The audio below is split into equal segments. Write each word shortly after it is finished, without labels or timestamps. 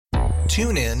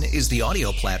TuneIn is the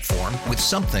audio platform with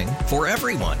something for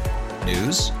everyone.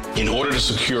 News. In order to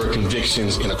secure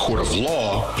convictions in a court of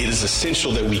law, it is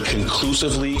essential that we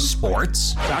conclusively.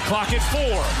 Sports. Shot clock at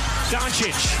 4.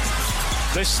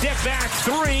 Doncic. The step back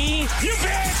 3. You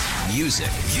bet. Music.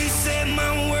 You set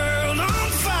my world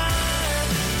on fire.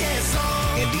 Yes,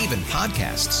 and even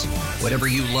podcasts. Whatever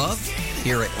you love,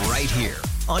 hear it right here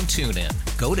on TuneIn.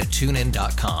 Go to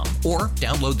TuneIn.com or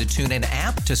download the TuneIn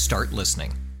app to start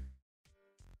listening.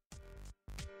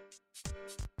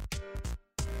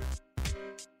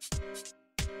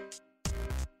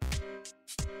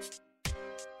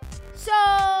 So,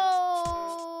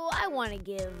 I want to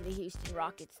give the Houston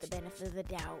Rockets the benefit of the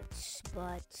doubt,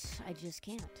 but I just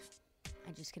can't.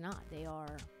 I just cannot. They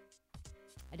are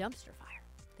a dumpster fire.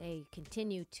 They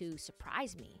continue to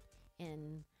surprise me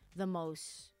in the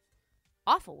most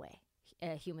awful way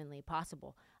humanly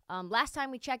possible. Last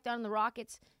time we checked on the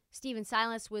Rockets, Stephen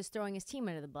Silas was throwing his team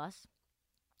under the bus.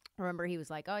 Remember, he was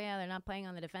like, oh, yeah, they're not playing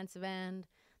on the defensive end.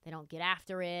 They don't get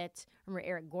after it. Remember,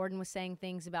 Eric Gordon was saying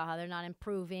things about how they're not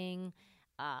improving.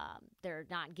 They're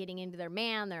not getting into their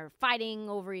man. They're fighting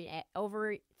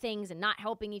over things and not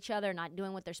helping each other, not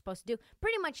doing what they're supposed to do.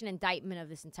 Pretty much an indictment of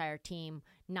this entire team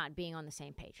not being on the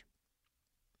same page.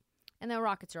 And the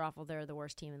Rockets are awful. They're the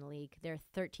worst team in the league. They're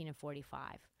 13-45,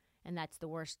 and that's the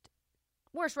worst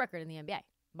record in the NBA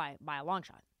by a long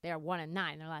shot. They are 1-9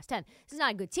 in their last 10. This is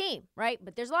not a good team, right?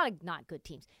 But there's a lot of not good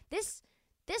teams. This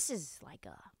is like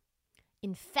a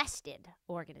infested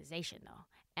organization, though.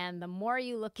 And the more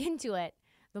you look into it,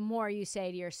 the more you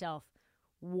say to yourself,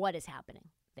 what is happening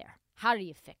there? How do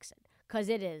you fix it? Because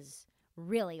it is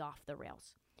really off the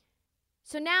rails.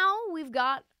 So now we've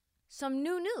got some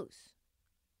new news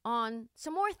on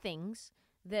some more things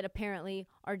that apparently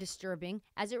are disturbing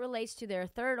as it relates to their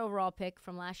third overall pick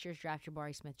from last year's draft,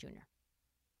 Jabari Smith Jr.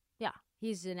 Yeah,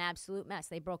 he's an absolute mess.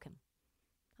 They broke him.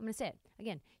 I'm going to say it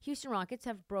again. Houston Rockets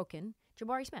have broken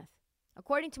Jabari Smith.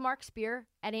 According to Mark Spear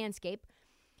at Anscape,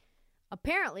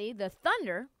 apparently the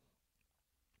Thunder,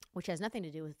 which has nothing to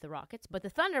do with the Rockets, but the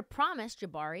Thunder promised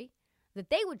Jabari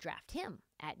that they would draft him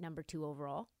at number 2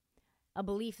 overall, a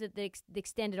belief that they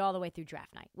extended all the way through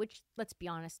draft night, which, let's be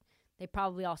honest, they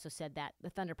probably also said that. The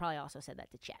Thunder probably also said that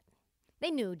to Chet.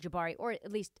 They knew Jabari, or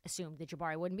at least assumed that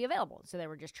Jabari wouldn't be available, so they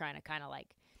were just trying to kind of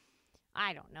like,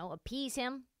 I don't know, appease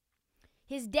him.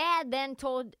 His dad then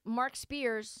told Mark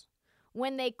Spears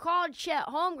when they called Chet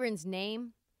Holmgren's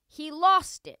name, he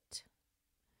lost it.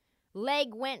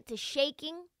 Leg went to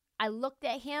shaking. I looked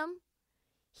at him.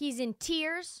 He's in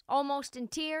tears, almost in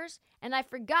tears, and I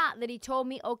forgot that he told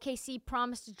me OKC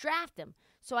promised to draft him.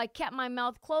 So I kept my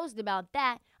mouth closed about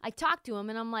that. I talked to him,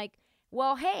 and I'm like,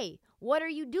 well, hey, what are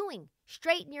you doing?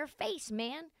 Straighten your face,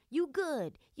 man. You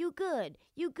good. You good.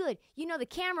 You good. You know, the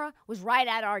camera was right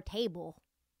at our table.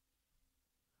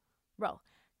 Bro,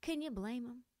 can you blame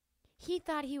him? He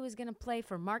thought he was going to play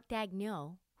for Mark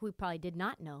Daigneault, who he probably did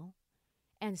not know,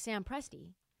 and Sam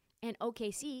Presti, and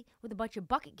OKC with a bunch of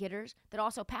bucket getters that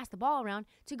also pass the ball around,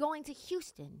 to going to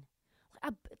Houston.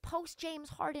 A post-James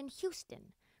Harden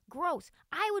Houston. Gross.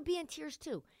 I would be in tears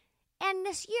too. And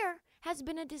this year has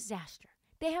been a disaster.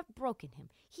 They have broken him.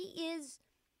 He is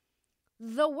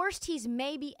the worst he's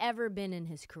maybe ever been in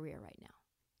his career right now.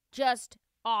 Just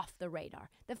off the radar.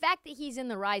 The fact that he's in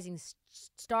the Rising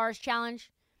Stars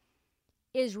Challenge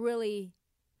is really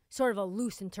sort of a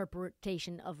loose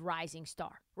interpretation of rising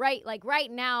star, right? Like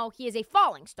right now, he is a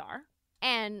falling star,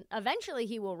 and eventually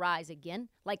he will rise again,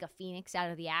 like a phoenix out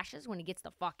of the ashes when he gets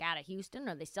the fuck out of Houston,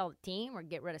 or they sell the team, or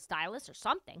get rid of Stylus or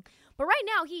something. But right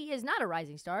now, he is not a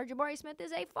rising star. Jabari Smith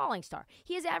is a falling star.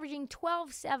 He is averaging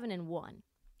 12, 7, and 1,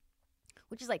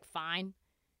 which is like fine.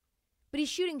 But he's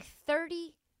shooting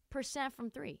 30% from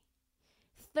 3,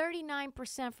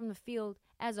 39% from the field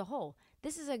as a whole.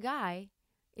 This is a guy,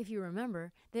 if you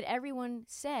remember, that everyone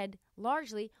said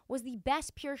largely was the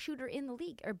best pure shooter in the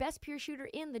league, or best pure shooter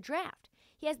in the draft.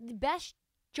 He has the best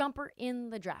jumper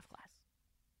in the draft class.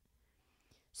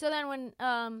 So then when,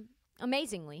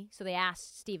 amazingly, so they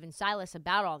asked Stephen Silas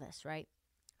about all this, right,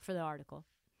 for the article.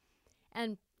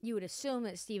 And you would assume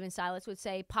that Stephen Silas would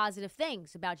say positive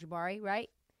things about Jabari, right?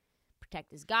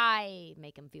 Protect his guy,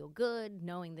 make him feel good,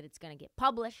 knowing that it's going to get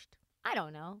published. I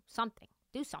don't know, something.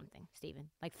 Do something,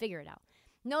 Stephen. Like, figure it out.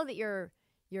 Know that your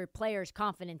player's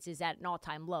confidence is at an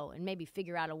all-time low, and maybe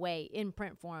figure out a way in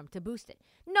print form to boost it.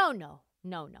 No.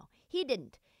 He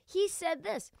didn't. He said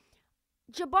this: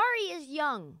 Jabari is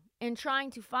young and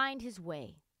trying to find his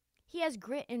way. He has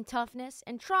grit and toughness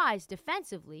and tries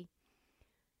defensively,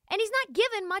 and he's not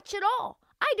given much at all.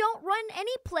 I don't run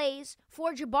any plays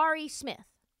for Jabari Smith.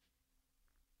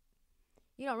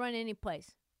 You don't run any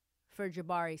plays for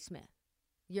Jabari Smith,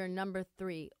 your number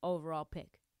 3 overall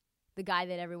pick, the guy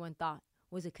that everyone thought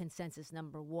was a consensus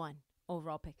number 1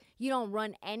 overall pick. You don't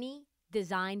run any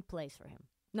design plays for him.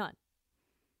 None.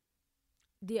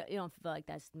 You don't feel like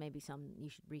that's maybe something you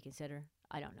should reconsider?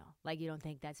 I don't know. Like, you don't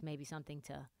think that's maybe something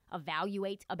to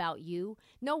evaluate about you?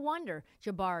 No wonder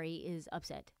Jabari is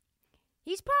upset.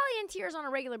 He's probably in tears on a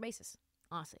regular basis,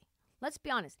 honestly. Let's be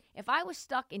honest. If I was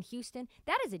stuck in Houston,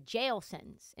 that is a jail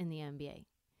sentence in the NBA.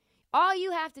 All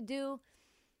you have to do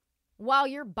while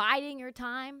you're biding your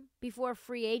time before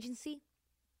free agency,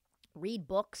 read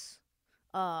books,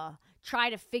 try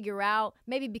to figure out,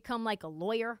 maybe become like a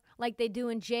lawyer like they do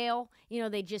in jail. You know,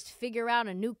 they just figure out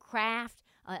a new craft,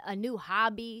 a new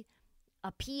hobby,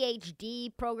 a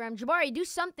PhD program. Jabari, do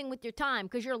something with your time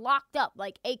because you're locked up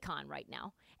like Akon right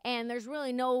now. And there's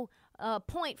really no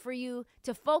point for you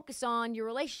to focus on your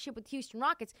relationship with Houston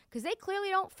Rockets because they clearly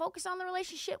don't focus on the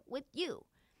relationship with you.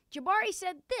 Jabari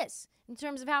said this in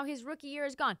terms of how his rookie year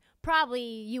has gone. Probably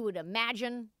you would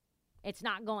imagine it's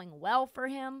not going well for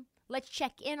him. Let's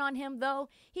check in on him, though.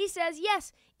 He says,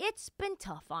 yes, it's been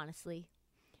tough, honestly,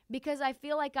 because I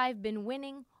feel like I've been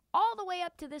winning all the way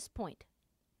up to this point.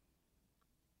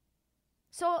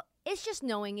 So it's just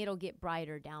knowing it'll get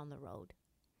brighter down the road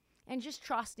and just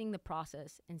trusting the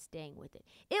process and staying with it.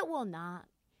 It will not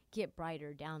get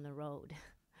brighter down the road.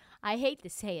 I hate to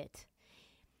say it.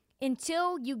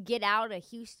 Until you get out of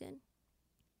Houston,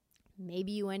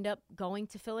 maybe you end up going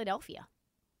to Philadelphia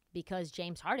because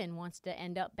James Harden wants to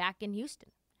end up back in Houston.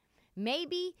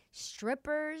 Maybe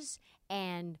strippers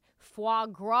and foie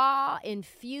gras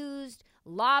infused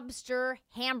lobster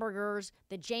hamburgers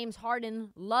that James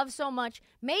Harden loves so much.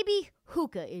 Maybe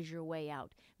hookah is your way out.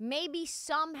 Maybe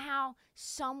somehow,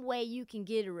 some way you can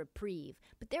get a reprieve.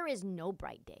 But there is no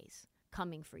bright days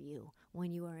coming for you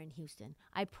when you are in Houston.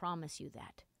 I promise you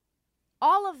that.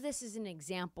 All of this is an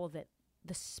example that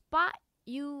the spot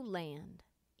you land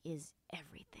is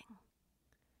everything.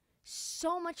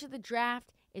 So much of the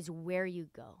draft is where you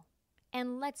go.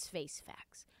 And let's face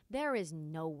facts. There is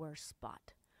no worse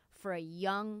spot for a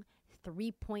young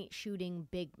three-point shooting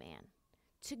big man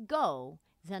to go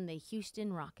than the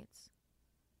Houston Rockets.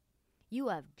 You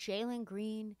have Jalen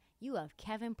Green. You have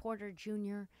Kevin Porter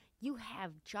Jr. You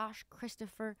have Josh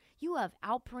Christopher. You have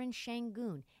Alperen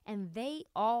Şengün. And they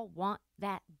all want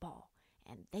that ball.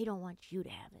 And they don't want you to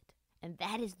have it. And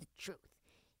that is the truth.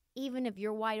 Even if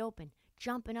you're wide open,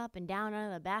 jumping up and down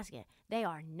under the basket, they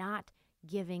are not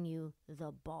giving you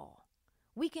the ball.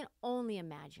 We can only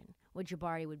imagine what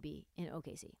Jabari would be in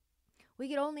OKC. We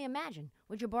could only imagine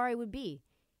what Jabari would be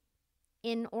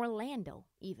in Orlando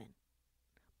even.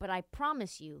 But I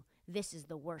promise you, this is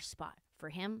the worst spot for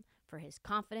him, for his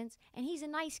confidence, and he's a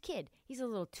nice kid. He's a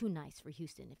little too nice for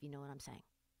Houston, if you know what I'm saying.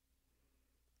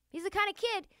 He's the kind of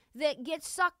kid that gets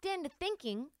sucked into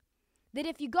thinking that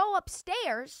if you go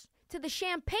upstairs to the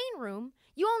champagne room,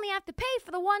 you only have to pay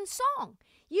for the one song.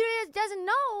 You just doesn't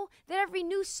know that every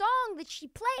new song that she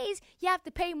plays, you have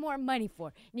to pay more money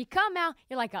for. And you come out,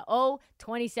 you're like,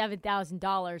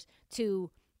 $27,000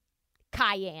 to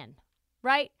Cayenne,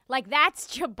 right? Like,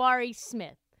 that's Jabari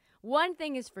Smith. One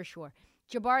thing is for sure.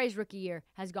 Jabari's rookie year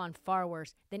has gone far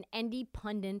worse than any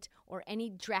pundit or any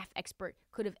draft expert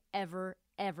could have ever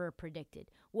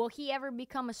predicted. Will he ever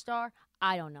become a star?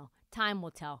 I don't know. Time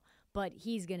will tell. But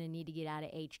he's going to need to get out of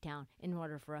H-Town in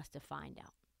order for us to find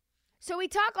out. So we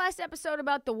talked last episode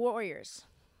about the Warriors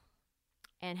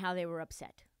and how they were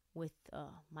upset with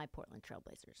my Portland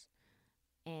Trailblazers.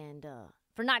 And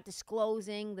for not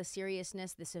disclosing the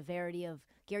seriousness, the severity of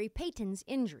Gary Payton's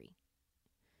injury.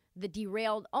 The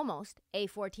derailed almost a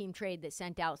 4-team trade that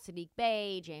sent out Sadiq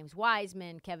Bey, James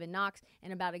Wiseman, Kevin Knox,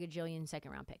 and about a gajillion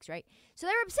second-round picks, right? So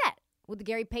they were upset with the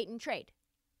Gary Payton trade.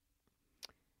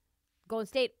 Golden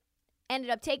State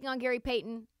ended up taking on Gary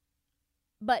Payton.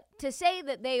 But to say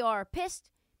that they are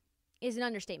pissed is an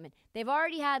understatement. They've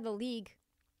already had the league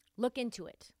look into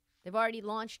it. They've already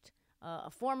launched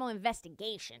a formal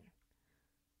investigation.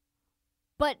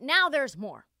 But now there's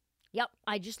more. Yep,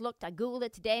 I just looked. I Googled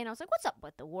it today, and I was like, what's up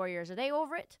with the Warriors? Are they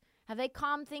over it? Have they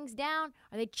calmed things down?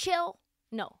 Are they chill?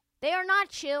 No, they are not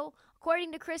chill.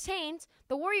 According to Chris Haynes,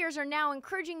 the Warriors are now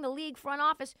encouraging the league front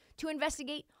office to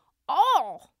investigate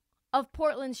all of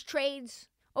Portland's trades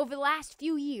over the last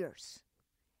few years.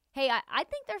 Hey, I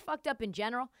think they're fucked up in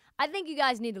general. I think you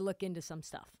guys need to look into some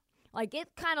stuff. Like,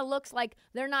 it kind of looks like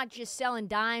they're not just selling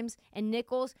dimes and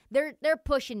nickels. They're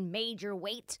pushing major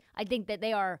weight. I think that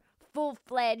they are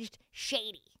full-fledged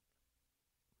shady.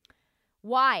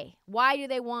 Why? Why do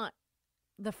they want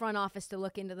the front office to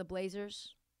look into the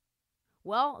Blazers?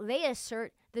 Well, they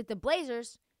assert that the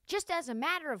Blazers, just as a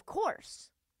matter of course,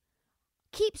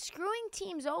 keep screwing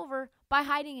teams over by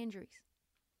hiding injuries.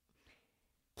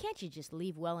 Can't you just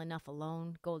leave well enough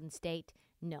alone, Golden State?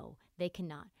 No, they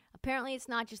cannot. Apparently, it's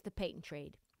not just the Peyton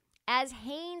trade. As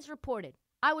Haynes reported,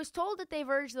 I was told that they've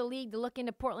urged the league to look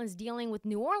into Portland's dealing with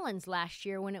New Orleans last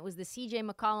year when it was the C.J.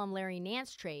 McCollum-Larry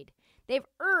Nance trade. They've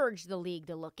urged the league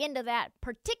to look into that,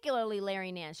 particularly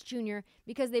Larry Nance Jr.,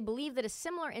 because they believe that a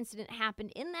similar incident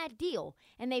happened in that deal,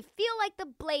 and they feel like the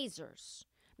Blazers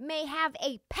may have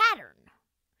a pattern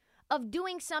of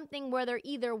doing something where they're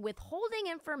either withholding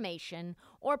information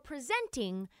or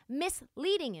presenting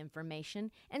misleading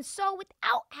information, and so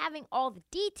without having all the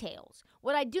details.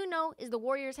 What I do know is the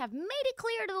Warriors have made it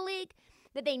clear to the league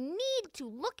that they need to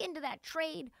look into that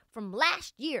trade from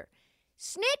last year.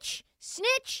 Snitch,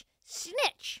 snitch,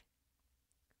 snitch.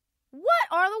 What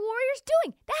are the Warriors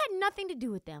doing? That had nothing to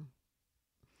do with them.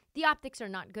 The optics are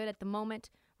not good at the moment.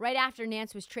 Right after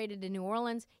Nance was traded to New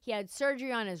Orleans, he had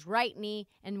surgery on his right knee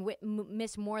and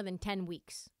missed more than 10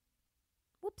 weeks.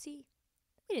 Whoopsie.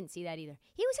 We didn't see that either.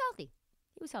 He was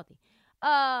healthy.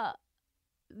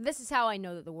 This is how I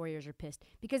know that the Warriors are pissed.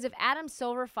 Because if Adam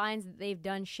Silver finds that they've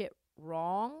done shit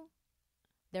wrong,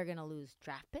 they're going to lose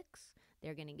draft picks.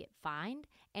 They're going to get fined.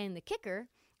 And the kicker,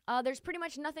 there's pretty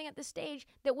much nothing at this stage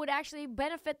that would actually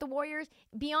benefit the Warriors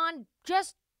beyond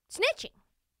just snitching.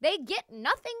 They get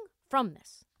nothing from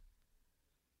this.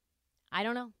 I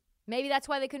don't know. Maybe that's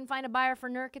why they couldn't find a buyer for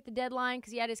Nurk at the deadline,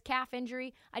 because he had his calf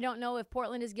injury. I don't know if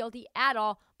Portland is guilty at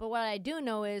all, but what I do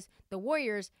know is the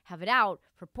Warriors have it out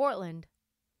for Portland,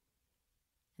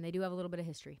 and they do have a little bit of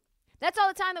history. That's all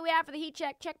the time that we have for the Heat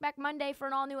Check. Check back Monday for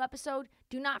an all-new episode.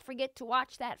 Do not forget to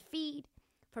watch that feed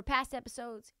for past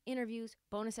episodes, interviews,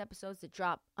 bonus episodes that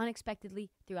drop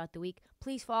unexpectedly throughout the week.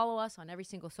 Please follow us on every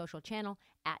single social channel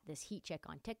at This Heat Check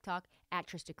on TikTok, at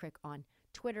Trista Crick on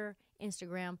Twitter,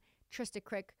 Instagram, Trista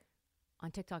Crick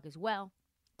on TikTok as well.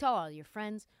 Tell all your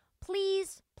friends.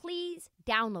 Please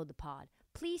download the pod.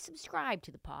 Please subscribe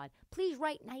to the pod. Please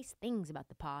write nice things about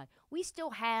the pod. We still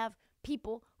have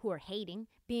people who are hating,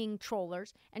 being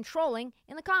trollers, and trolling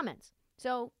in the comments.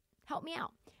 So help me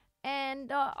out. And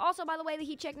also, by the way, the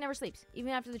Heat Check never sleeps,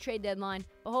 even after the trade deadline.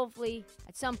 But hopefully,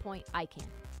 at some point, I can.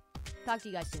 Talk to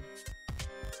you guys soon.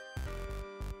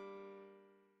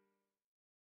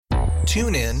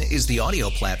 TuneIn is the audio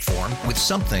platform with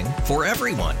something for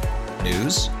everyone.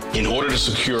 News. In order to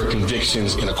secure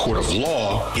convictions in a court of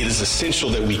law, it is essential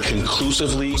that we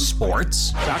conclusively.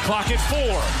 Sports. Shot clock at 4.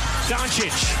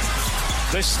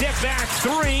 Doncic. The step back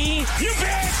 3. You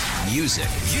bet. Music.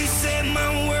 You set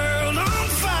my world on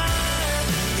fire.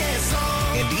 Yes,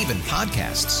 and even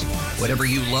podcasts. Whatever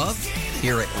you love,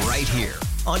 hear it right here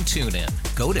on TuneIn.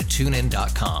 Go to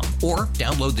TuneIn.com or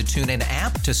download the TuneIn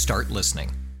app to start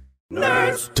listening.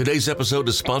 Nerds. Today's episode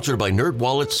is sponsored by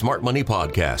NerdWallet's Smart Money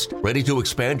Podcast. Ready to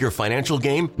expand your financial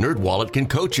game? NerdWallet can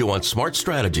coach you on smart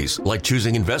strategies like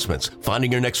choosing investments,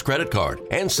 finding your next credit card,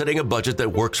 and setting a budget that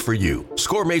works for you.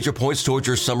 Score major points towards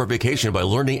your summer vacation by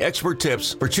learning expert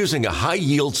tips for choosing a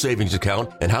high-yield savings account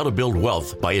and how to build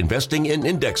wealth by investing in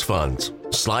index funds.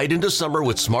 Slide into summer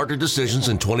with smarter decisions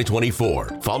in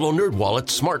 2024. Follow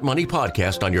NerdWallet's Smart Money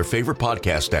Podcast on your favorite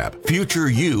podcast app. Future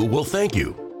you will thank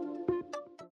you.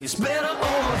 It's better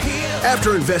over here.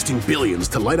 After investing billions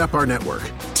to light up our network,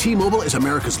 T-Mobile is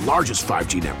America's largest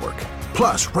 5G network.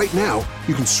 Plus, right now,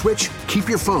 you can switch, keep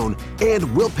your phone,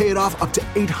 and we'll pay it off up to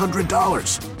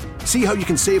 $800. See how you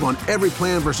can save on every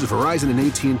plan versus Verizon and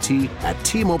AT&T at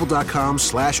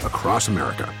T-Mobile.com/across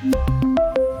America.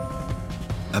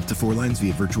 Up to 4 lines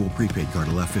via virtual prepaid card.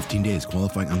 Allow 15 days.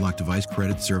 Qualifying unlocked device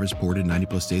credit service ported 90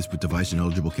 plus days with device and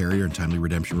eligible carrier and timely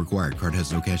redemption required. Card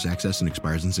has no cash access and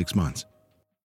expires in 6 months.